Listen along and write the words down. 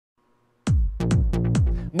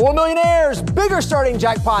More millionaires, bigger starting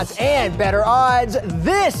jackpots, and better odds.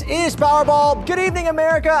 This is Powerball. Good evening,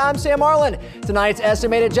 America. I'm Sam Marlin. Tonight's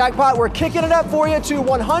estimated jackpot, we're kicking it up for you to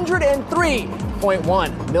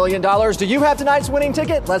 $103.1 million. Do you have tonight's winning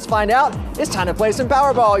ticket? Let's find out. It's time to play some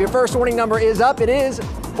Powerball. Your first winning number is up. It is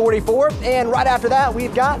 44. And right after that,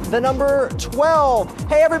 we've got the number 12.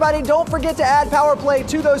 Hey, everybody, don't forget to add Power Play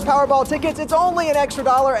to those Powerball tickets. It's only an extra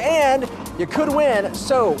 $1, and you could win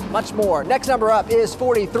so much more. Next number up is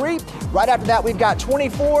 43. Right after that, we've got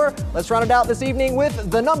 24. Let's round it out this evening with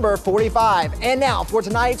the number 45. And now for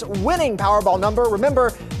tonight's winning Powerball number.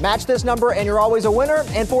 Remember, match this number and you're always a winner.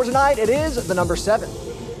 And for tonight, it is the number 7.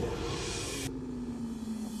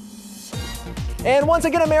 And once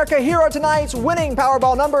again, America, here are tonight's winning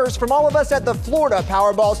Powerball numbers from all of us at the Florida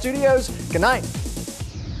Powerball Studios. Good night.